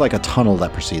looks like a tunnel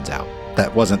that proceeds out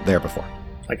that wasn't there before.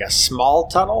 Like a small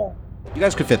tunnel? You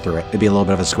guys could fit through it. It'd be a little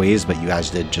bit of a squeeze, but you guys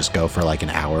did just go for like an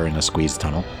hour in a squeezed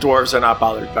tunnel. Dwarves are not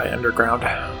bothered by underground.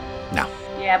 No.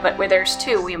 Yeah, but where there's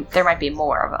 2, there might be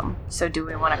more of them. So do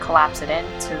we want to collapse it in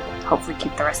to hopefully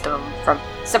keep the rest of them from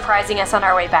surprising us on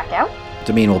our way back out?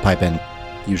 Damien will pipe in.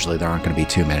 Usually there aren't going to be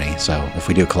too many, so if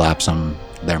we do collapse them,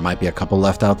 there might be a couple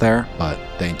left out there, but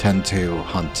they tend to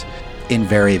hunt in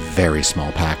very, very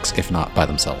small packs, if not by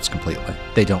themselves completely.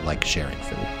 They don't like sharing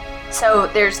food. So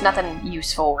there's nothing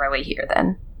useful really here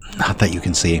then? Not that you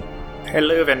can see. Hey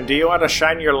Leuven, do you want to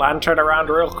shine your lantern around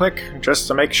real quick, just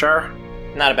to make sure?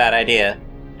 Not a bad idea.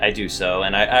 I do so,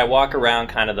 and I walk around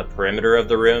kind of the perimeter of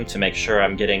the room to make sure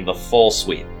I'm getting the full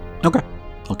sweep. Okay.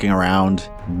 Looking around,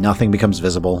 nothing becomes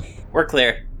visible. We're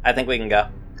clear. I think we can go.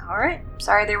 Alright.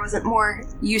 Sorry there wasn't more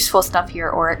useful stuff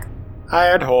here, Oric. I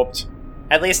had hoped.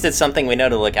 At least it's something we know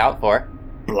to look out for.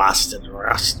 Blasted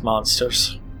rust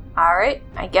monsters. Alright,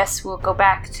 I guess we'll go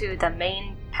back to the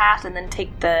main path and then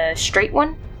take the straight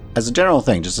one. As a general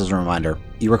thing, just as a reminder,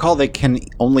 you recall they can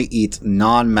only eat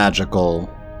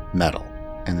non-magical metal.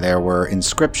 And there were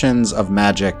inscriptions of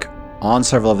magic on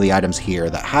several of the items here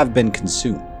that have been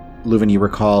consumed. Leuven, you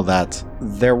recall that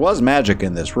there was magic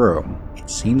in this room. It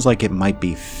seems like it might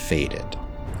be faded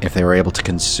if they were able to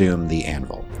consume the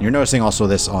anvil. You're noticing also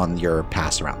this on your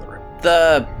pass around the room.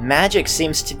 The magic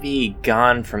seems to be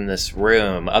gone from this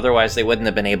room, otherwise they wouldn't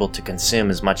have been able to consume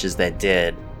as much as they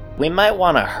did. We might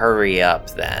want to hurry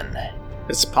up then.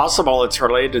 It's possible it's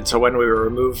related to when we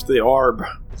removed the orb.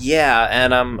 Yeah,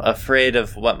 and I'm afraid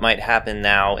of what might happen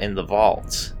now in the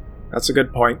vault. That's a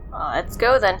good point. Let's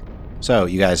go then. So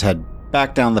you guys head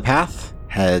back down the path,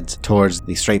 head towards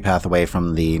the straight path away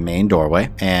from the main doorway,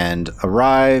 and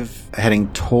arrive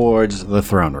heading towards the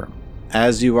throne room.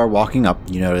 As you are walking up,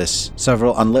 you notice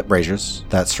several unlit braziers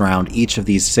that surround each of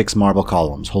these 6 marble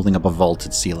columns, holding up a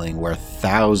vaulted ceiling where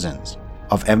thousands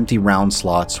of empty round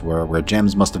slots were where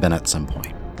gems must have been at some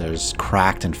point. There's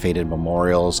cracked and faded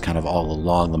memorials kind of all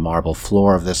along the marble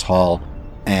floor of this hall,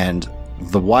 and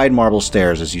the wide marble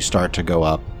stairs as you start to go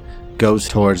up goes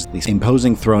towards the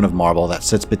imposing throne of marble that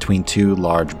sits between 2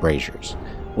 large braziers.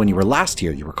 When you were last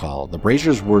here, you recall, the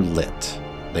braziers were lit.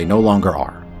 They no longer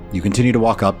are. You continue to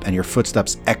walk up, and your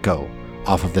footsteps echo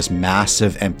off of this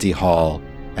massive empty hall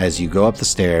as you go up the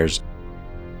stairs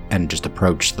and just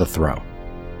approach the throne.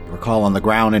 You recall on the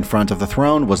ground in front of the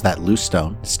throne was that loose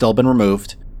stone, still been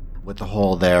removed, with the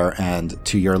hole there, and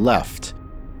to your left,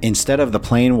 instead of the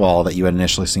plain wall that you had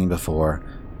initially seen before,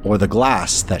 or the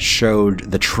glass that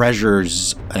showed the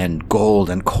treasures and gold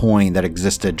and coin that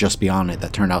existed just beyond it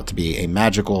that turned out to be a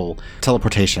magical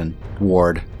teleportation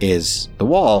ward, is the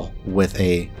wall with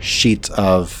a sheet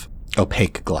of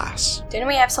opaque glass. Didn't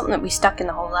we have something that we stuck in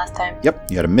the hole last time? Yep,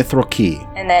 you had a mithril key.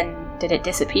 And then, did it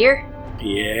disappear?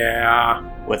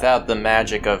 Yeah. Without the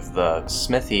magic of the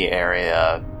smithy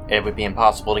area, it would be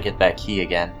impossible to get that key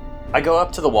again. I go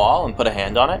up to the wall and put a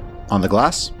hand on it. On the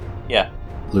glass? Yeah.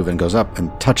 Leuven goes up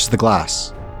and touches the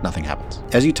glass. Nothing happens.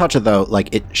 As you touch it, though,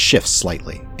 like, it shifts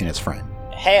slightly in its frame.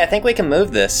 Hey, I think we can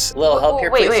move this. A little help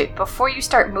here, please. Wait. Before you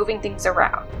start moving things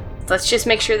around, let's just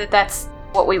make sure that that's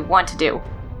what we want to do.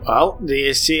 Well, do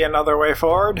you see another way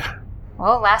forward?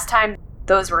 Well, last time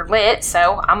those were lit,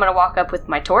 so I'm gonna walk up with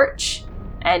my torch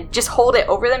and just hold it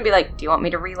over them and be like, do you want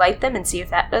me to relight them and see if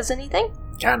that does anything?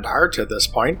 Can't hurt at this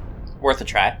point. Worth a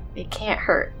try. It can't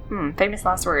hurt. Famous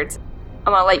last words.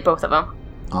 I'm gonna light both of them.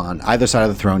 On either side of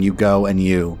the throne, you go and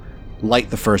you light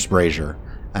the first brazier.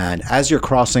 And as you're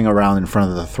crossing around in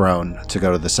front of the throne to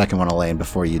go to the second one, Elaine,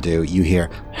 before you do, you hear...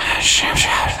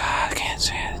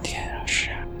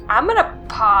 I'm gonna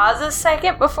pause a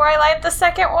second before I light the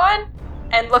second one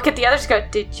and look at the others and go,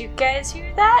 did you guys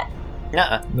hear that?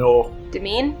 Nuh-uh. No.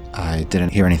 Demeen? I didn't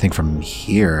hear anything from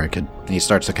here. And he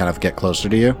starts to kind of get closer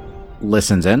to you.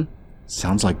 Listens in.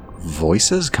 Sounds like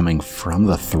voices coming from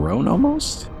the throne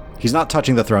almost? He's not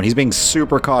touching the throne. He's being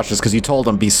super cautious because you told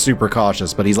him be super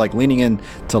cautious, but he's like leaning in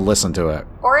to listen to it.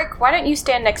 Auric, why don't you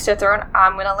stand next to the throne?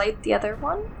 I'm gonna light the other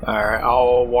one. Alright,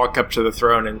 I'll walk up to the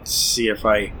throne and see if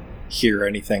I hear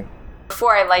anything.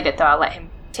 Before I light it, though, I'll let him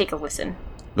take a listen.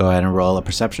 Go ahead and roll a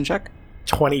perception check.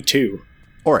 22.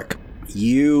 Auric,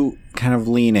 you kind of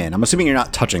lean in. I'm assuming you're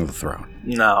not touching the throne.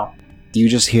 No. You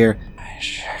just hear...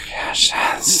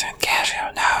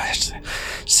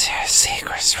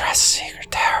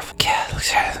 secret terrible kill,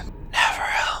 never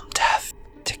helm, death,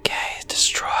 decay,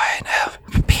 destroy,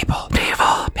 people.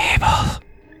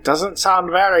 Doesn't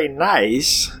sound very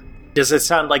nice. Does it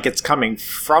sound like it's coming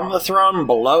from the throne,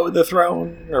 below the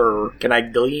throne, or can I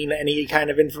glean any kind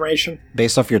of information?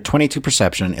 Based off your 22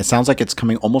 perception, it sounds like it's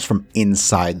coming almost from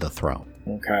inside the throne.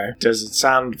 Okay. Does it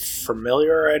sound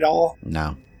familiar at all?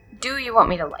 No. Do you want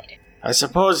me to light it? I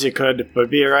suppose you could, but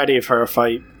be ready for a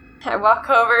fight. I walk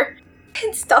over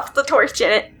and stuff the torch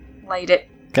in it. Light it.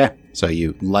 Okay, so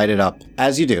you light it up.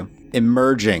 As you do,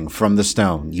 emerging from the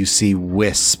stone, you see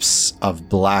wisps of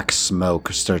black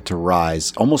smoke start to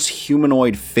rise. Almost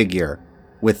humanoid figure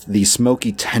with the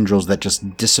smoky tendrils that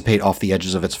just dissipate off the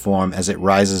edges of its form as it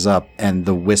rises up, and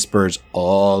the whispers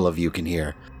all of you can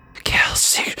hear. Kill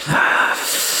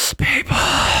people.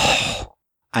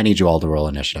 I need you all to roll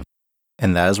initiative.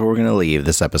 And that is where we're going to leave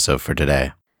this episode for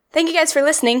today. Thank you guys for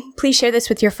listening. Please share this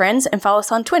with your friends and follow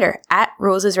us on Twitter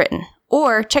 @RulesAsWritten.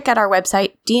 Or check out our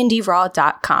website,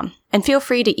 dndraw.com. And feel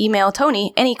free to email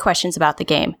Tony any questions about the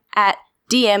game at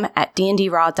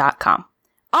dm@dndraw.com.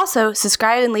 Also,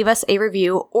 subscribe and leave us a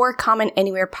review or comment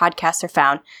anywhere podcasts are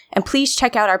found. And please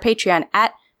check out our Patreon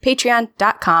at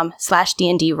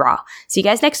patreon.com/dndraw. See you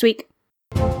guys next week.